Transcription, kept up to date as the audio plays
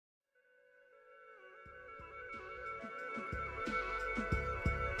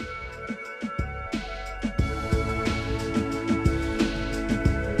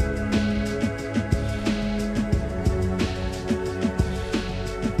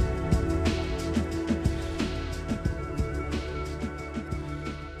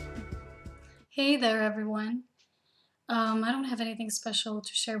Hey there, everyone. I don't have anything special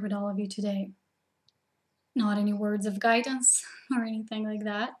to share with all of you today. Not any words of guidance or anything like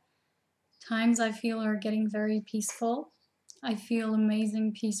that. Times I feel are getting very peaceful. I feel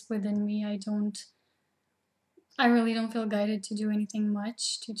amazing peace within me. I really don't feel guided to do anything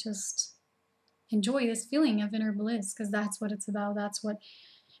much, to just enjoy this feeling of inner bliss, because that's what it's about. That's what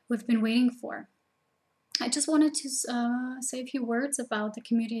we've been waiting for. I just wanted to say a few words about the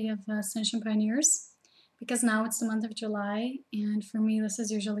community of Ascension Pioneers because now it's the month of July, and for me, this is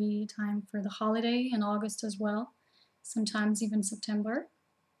usually time for the holiday in August as well, sometimes even September.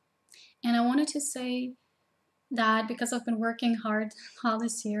 And I wanted to say that because I've been working hard all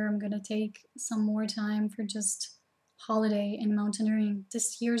this year, I'm going to take some more time for just holiday and mountaineering.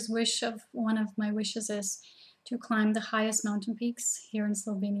 This year's one of my wishes is to climb the highest mountain peaks here in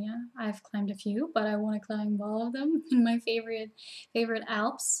Slovenia. I've climbed a few, but I want to climb all of them in my favorite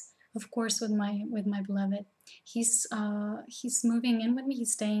Alps, of course, with my beloved. He's moving in with me.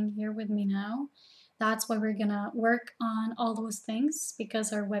 He's staying here with me now. That's why we're gonna work on all those things,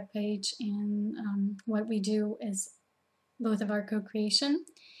 because our webpage and what we do is both of our co-creation,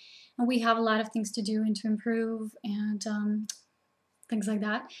 and we have a lot of things to do and to improve and things like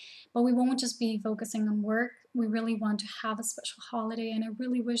that. But we won't just be focusing on work. We really want to have a special holiday, and I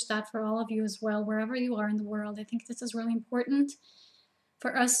really wish that for all of you as well, wherever you are in the world. I think this is really important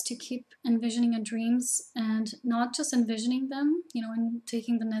for us to keep envisioning our dreams, and not just envisioning them, and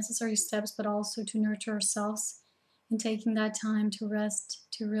taking the necessary steps, but also to nurture ourselves and taking that time to rest,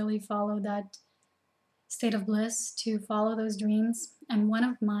 to really follow that state of bliss, to follow those dreams. And one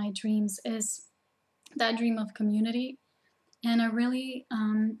of my dreams is that dream of community. And I really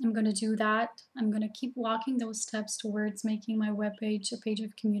am going to do that. I'm going to keep walking those steps towards making my webpage a page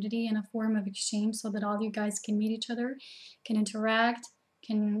of community and a forum of exchange, so that all you guys can meet each other, can interact,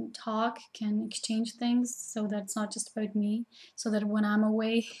 can talk, can exchange things, so that it's not just about me, so that when I'm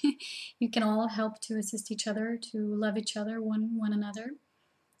away, you can all help to assist each other, to love each other, one another.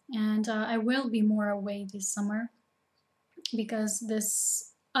 And I will be more away this summer, because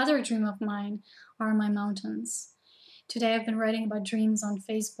this other dream of mine are my mountains. Today I've been writing about dreams on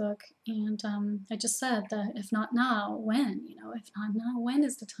Facebook, and I just said that if not now, when? If not now, when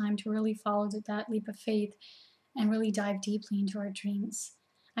is the time to really follow that leap of faith and really dive deeply into our dreams?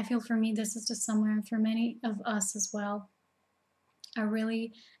 I feel for me this is the summer, and for many of us as well.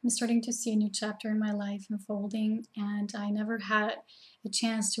 I'm starting to see a new chapter in my life unfolding, and I never had a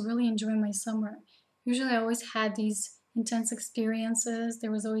chance to really enjoy my summer. Usually I always had these intense experiences. There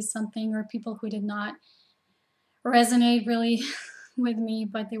was always something or people who did not resonate really with me,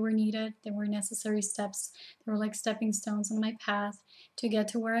 but they were needed. They were necessary steps. They were like stepping stones on my path to get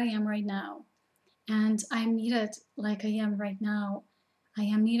to where I am right now. And I'm needed like I am right now. I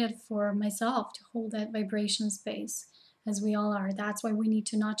am needed for myself to hold that vibration space, as we all are. That's why we need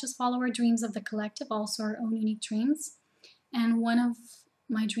to not just follow our dreams of the collective, also our own unique dreams. And one of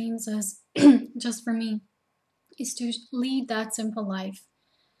my dreams is, just for me, is to lead that simple life,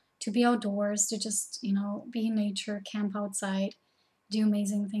 to be outdoors, to just, be in nature, camp outside, do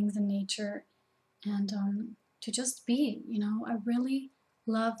amazing things in nature, and to just be, I really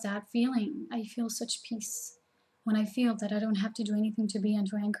love that feeling. I feel such peace when I feel that I don't have to do anything to be and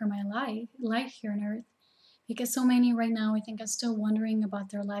to anchor my life here on earth. Because so many right now, I think, are still wondering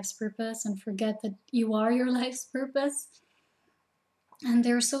about their life's purpose and forget that you are your life's purpose. And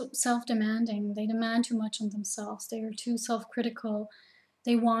they're so self-demanding. They demand too much on themselves. They are too self-critical.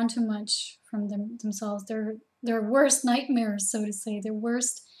 They want too much from themselves. They're their worst nightmares, so to say, their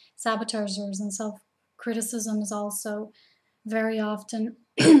worst sabotagers, and self-criticism is also very often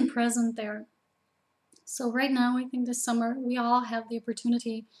present there. So right now, I think this summer, we all have the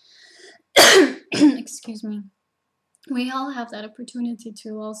opportunity, excuse me, we all have that opportunity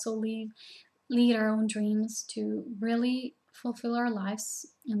to also lead our own dreams, to really fulfill our lives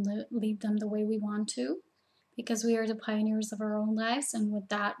and lead them the way we want to, because we are the pioneers of our own lives, and with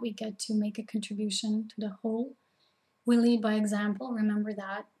that we get to make a contribution to the whole. We lead by example, remember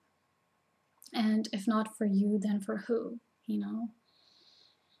that. And if not for you, then for who,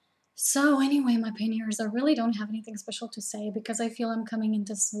 So anyway, my pioneers, I really don't have anything special to say, because I feel I'm coming in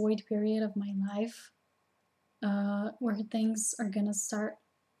this void period of my life, where things are gonna start,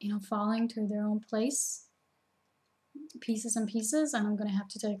 falling to their own place, pieces and pieces, and I'm gonna have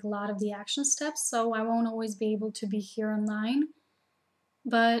to take a lot of the action steps. So I won't always be able to be here online,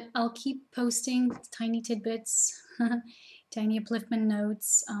 but I'll keep posting tiny tidbits, tiny upliftment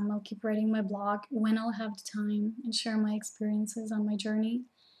notes. I'll keep writing my blog when I'll have the time and share my experiences on my journey.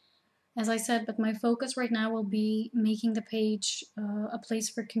 As I said, but my focus right now will be making the page a place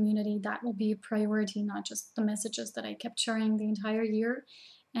for community. That will be a priority, not just the messages that I kept sharing the entire year.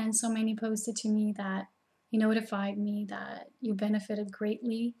 And so many posted to me that you notified me that you benefited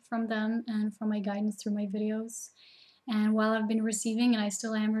greatly from them and from my guidance through my videos. And while I've been receiving, and I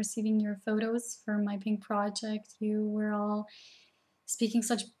still am receiving your photos for my pink project, you were all speaking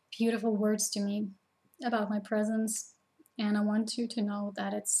such beautiful words to me about my presence. And I want you to know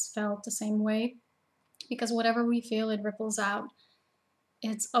that it's felt the same way, because whatever we feel, it ripples out.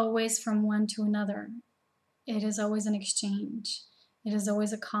 It's always from one to another. It is always an exchange. It is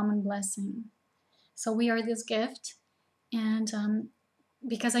always a common blessing. So we are this gift. And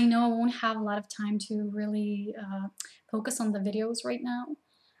because I know I won't have a lot of time to really focus on the videos right now,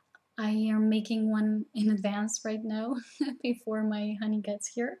 I am making one in advance right now before my honey gets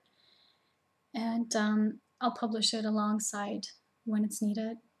here. And I'll publish it alongside when it's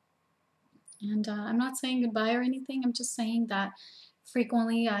needed. And I'm not saying goodbye or anything. I'm just saying that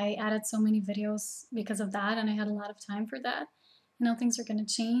frequently I added so many videos because of that, and I had a lot of time for that. Things are going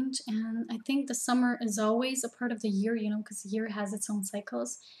to change, and I think the summer is always a part of the year, because the year has its own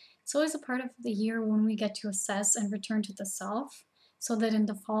cycles. It's always a part of the year when we get to assess and return to the self, so that in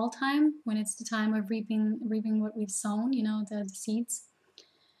the fall time, when it's the time of reaping what we've sown, the seeds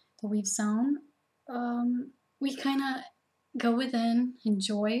that we've sown, we kind of go within,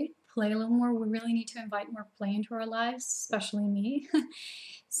 enjoy, play a little more. We really need to invite more play into our lives, especially me,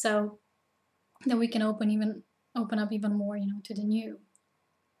 so that we can open up even more, to the new.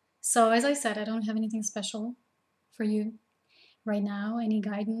 So as I said, I don't have anything special for you right now, any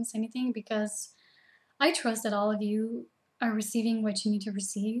guidance, anything, because I trust that all of you are receiving what you need to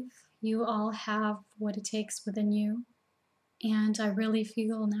receive. You all have what it takes within you. And I really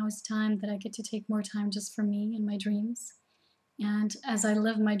feel now is time that I get to take more time just for me and my dreams. And as I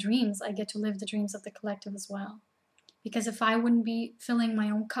live my dreams, I get to live the dreams of the collective as well. Because if I wouldn't be filling my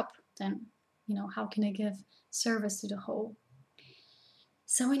own cup, then, how can I give service to the whole?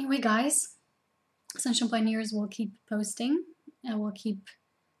 So anyway, guys, Ascension Pioneers will keep posting and will keep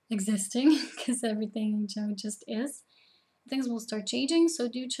existing because everything just is. Things will start changing, so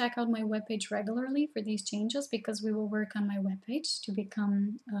do check out my webpage regularly for these changes, because we will work on my webpage to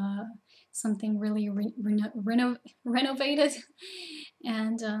become something really renovated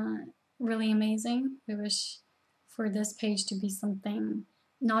and really amazing. We wish for this page to be something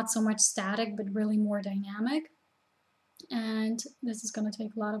not so much static, but really more dynamic. And this is going to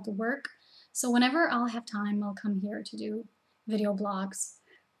take a lot of the work. So whenever I'll have time, I'll come here to do video blogs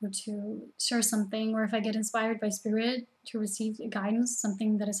or to share something, or if I get inspired by spirit to receive guidance,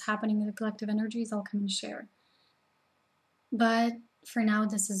 something that is happening in the collective energies, I'll come and share. But for now,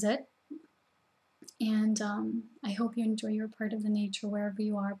 this is it. And I hope you enjoy your part of the nature wherever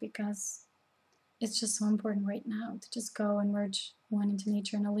you are, because it's just so important right now to just go and merge one into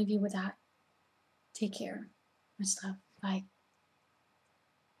nature. And I'll leave you with that. Take care. Much love. Bye.